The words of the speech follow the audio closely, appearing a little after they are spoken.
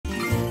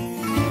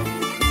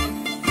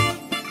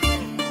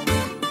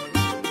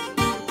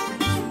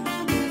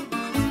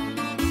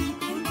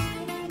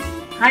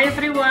Hi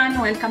everyone,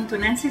 welcome to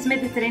Nancy's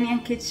Mediterranean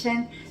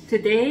Kitchen.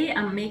 Today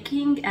I'm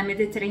making a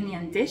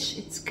Mediterranean dish.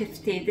 It's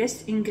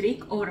Keftedes in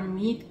Greek or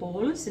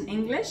meatballs in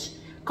English,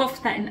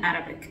 kofta in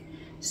Arabic.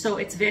 So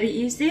it's very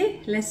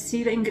easy. Let's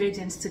see the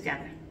ingredients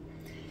together.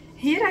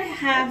 Here I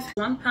have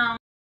 1 pound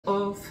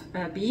of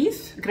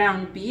beef,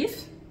 ground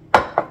beef.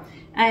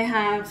 I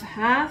have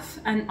half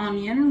an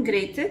onion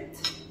grated.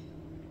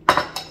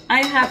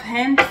 I have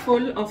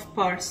handful of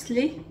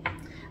parsley.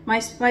 My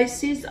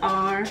spices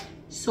are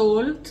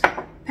salt,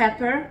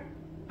 pepper,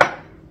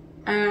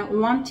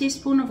 1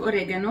 teaspoon of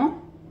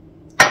oregano.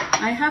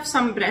 I have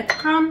some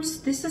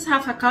breadcrumbs. This is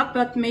half a cup,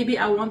 but maybe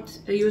I won't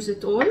use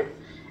it all.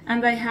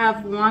 And I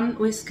have 1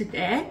 whisked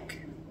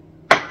egg.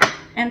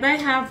 And I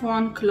have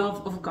 1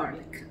 clove of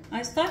garlic.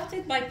 I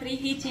started by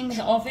preheating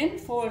the oven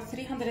for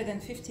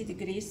 350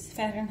 degrees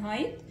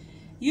Fahrenheit.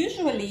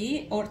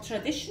 Usually or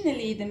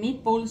traditionally the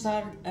meatballs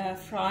are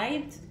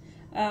fried,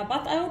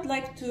 but I would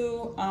like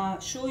to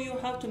show you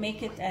how to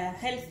make it a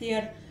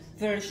healthier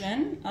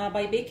version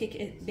by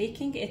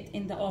baking it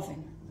in the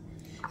oven.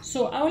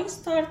 So I will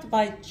start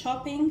by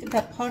chopping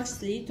the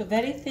parsley to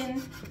very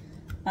thin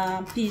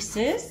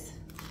pieces.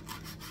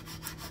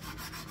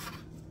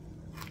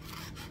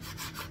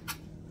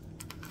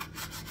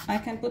 I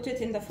can put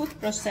it in the food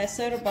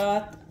processor,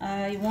 but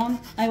I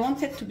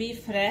want it to be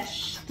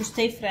fresh, to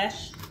stay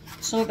fresh,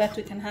 so that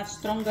we can have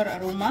stronger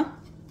aroma.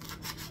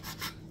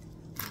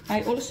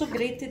 I also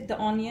grated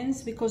the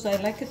onions because I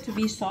like it to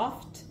be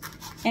soft.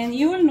 And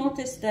you will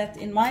notice that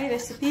in my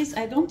recipes,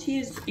 I don't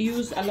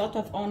use a lot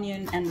of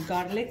onion and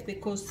garlic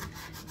because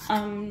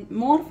I'm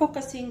more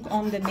focusing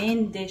on the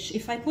main dish.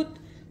 If I put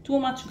too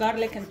much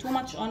garlic and too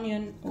much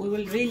onion, we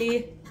will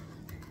really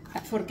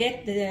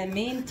forget the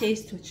main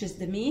taste, which is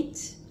the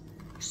meat.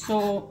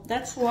 So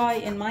that's why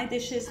in my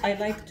dishes, I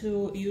like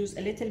to use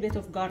a little bit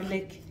of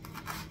garlic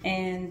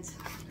and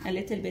a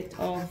little bit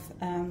of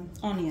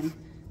onion.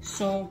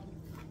 So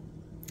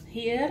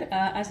here,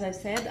 as I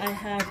said, I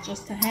have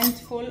just a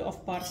handful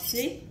of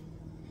parsley,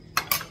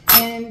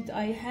 and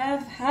I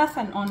have half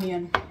an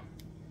onion.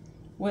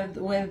 With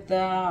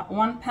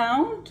 1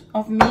 pound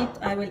of meat,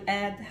 I will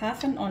add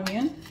half an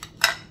onion,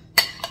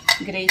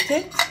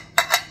 grated.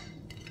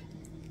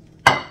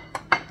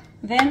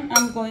 Then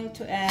I'm going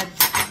to add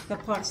the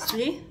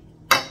parsley.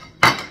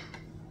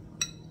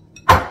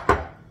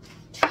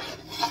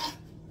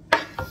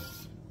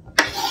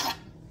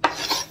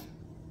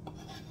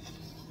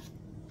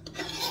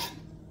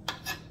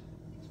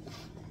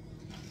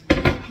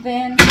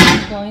 Then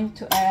I'm going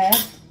to add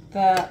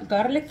the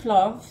garlic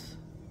clove.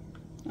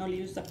 I'll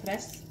use the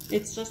press.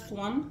 It's just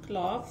 1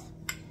 clove.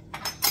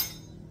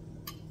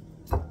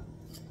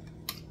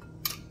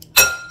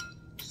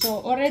 So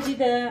already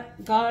the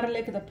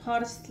garlic, the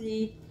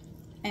parsley,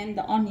 and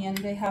the onion,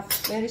 they have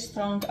very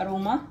strong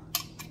aroma.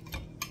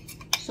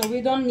 So we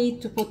don't need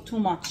to put too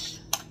much.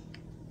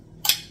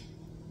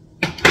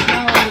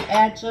 Now I'll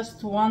add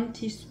just 1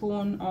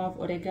 teaspoon of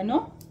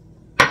oregano,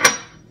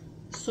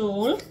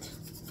 salt,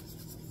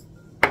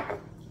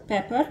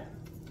 pepper,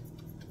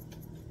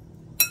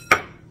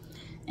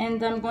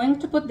 and I'm going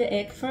to put the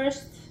egg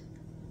first.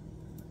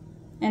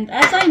 And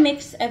as I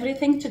mix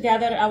everything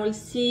together, I will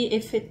see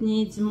if it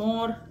needs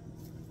more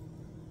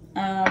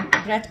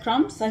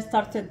breadcrumbs. I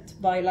started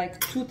by like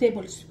 2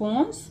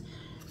 tablespoons.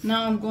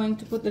 Now I'm going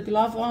to put the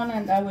glove on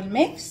and I will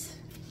mix.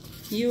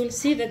 You will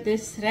see that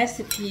this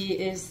recipe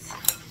is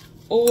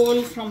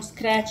all from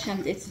scratch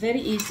and it's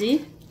very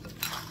easy.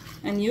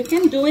 And you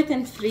can do it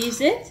and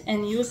freeze it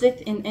and use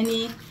it in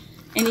any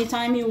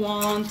time you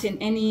want, in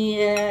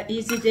any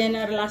easy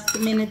dinner, last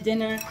minute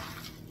dinner.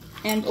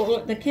 And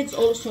the kids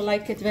also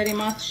like it very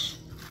much.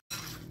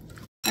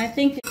 I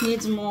think it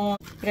needs more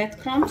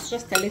breadcrumbs,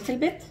 just a little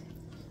bit.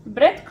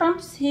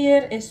 Breadcrumbs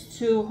here is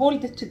to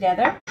hold it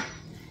together.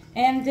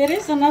 And there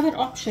is another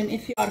option.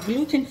 If you are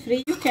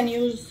gluten-free, you can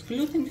use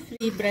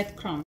gluten-free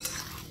breadcrumbs.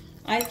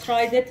 I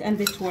tried it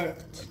and it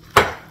worked.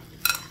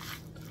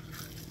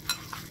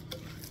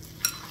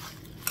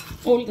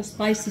 All the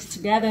spices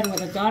together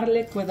with the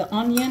garlic, with the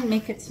onion,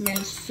 make it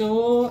smell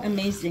so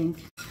amazing.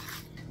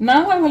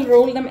 Now I will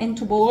roll them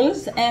into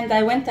balls, and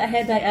I went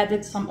ahead, I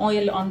added some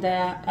oil on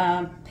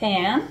the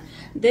pan.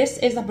 This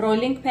is a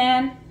broiling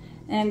pan,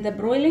 and the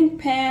broiling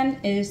pan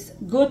is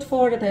good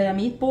for the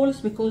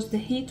meatballs because the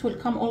heat will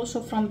come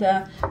also from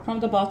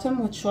the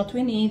bottom, which is what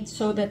we need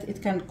so that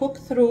it can cook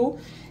through.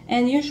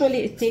 And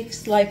usually it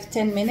takes like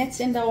 10 minutes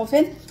in the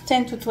oven,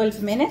 10 to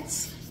 12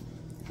 minutes,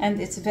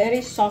 and it's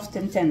very soft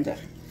and tender.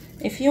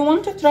 If you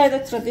want to try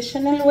the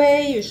traditional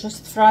way, you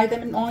just fry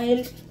them in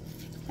oil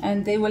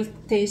and they will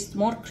taste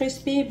more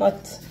crispy,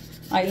 but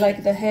I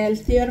like the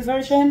healthier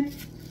version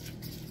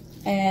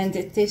and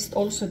it tastes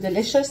also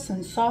delicious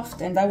and soft,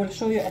 and I will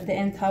show you at the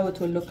end how it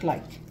will look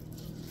like.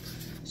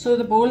 So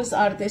the balls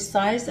are this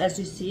size, as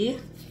you see.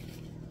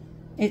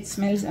 It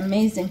smells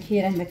amazing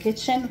here in the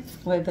kitchen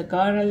with the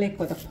garlic,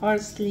 with the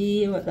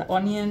parsley, with the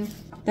onion.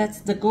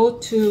 That's the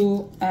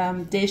go-to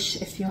dish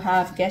if you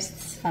have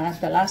guests at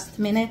the last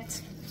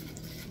minute.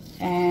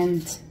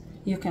 And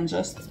You can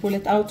just pull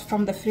it out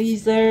from the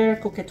freezer,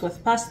 cook it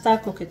with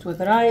pasta, cook it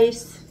with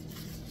rice,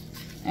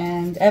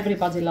 and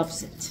everybody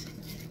loves it.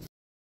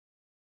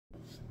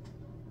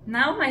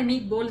 Now my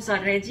meatballs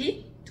are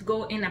ready to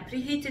go in a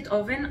preheated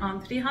oven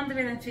on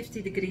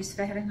 350 degrees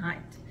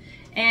Fahrenheit.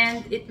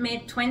 And it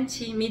made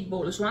 20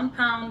 meatballs. 1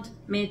 pound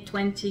made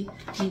 20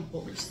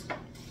 meatballs.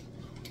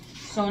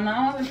 So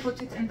now I will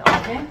put it in the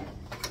oven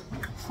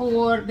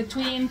for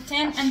between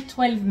 10 and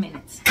 12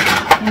 minutes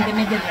in the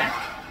middle rack.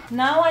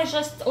 Now I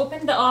just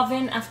opened the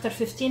oven after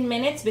 15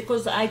 minutes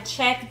because I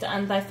checked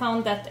and I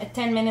found that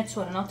 10 minutes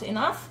were not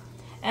enough.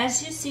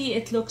 As you see,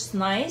 it looks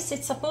nice.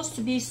 It's supposed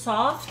to be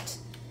soft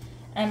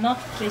and not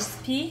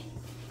crispy.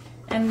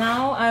 And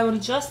now I will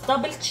just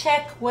double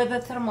check with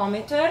the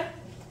thermometer.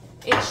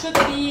 It should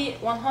be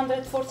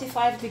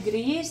 145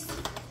 degrees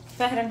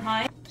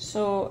Fahrenheit.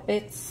 So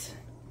it's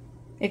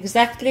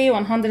exactly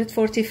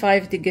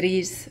 145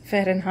 degrees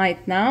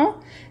Fahrenheit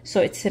now.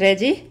 So it's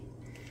ready.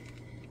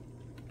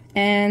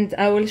 And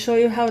I will show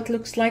you how it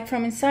looks like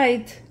from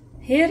inside.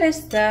 Here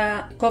is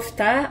the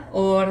kofta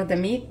or the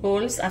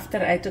meatballs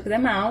after I took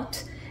them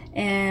out,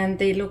 and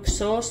they look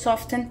so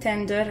soft and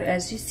tender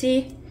as you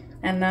see.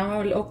 And now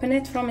I will open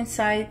it from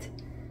inside.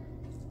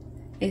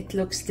 It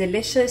looks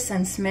delicious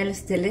and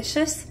smells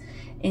delicious.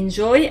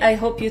 Enjoy. I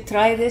hope you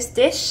try this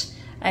dish.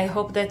 I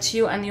hope that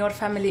you and your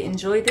family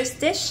enjoy this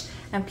dish,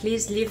 and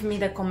please leave me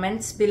the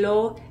comments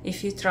below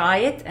if you try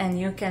it, and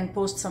you can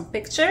post some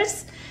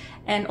pictures.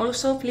 And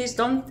also please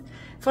don't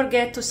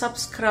forget to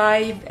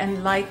subscribe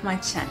and like my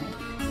channel.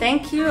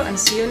 Thank you and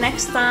see you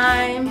next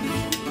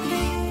time.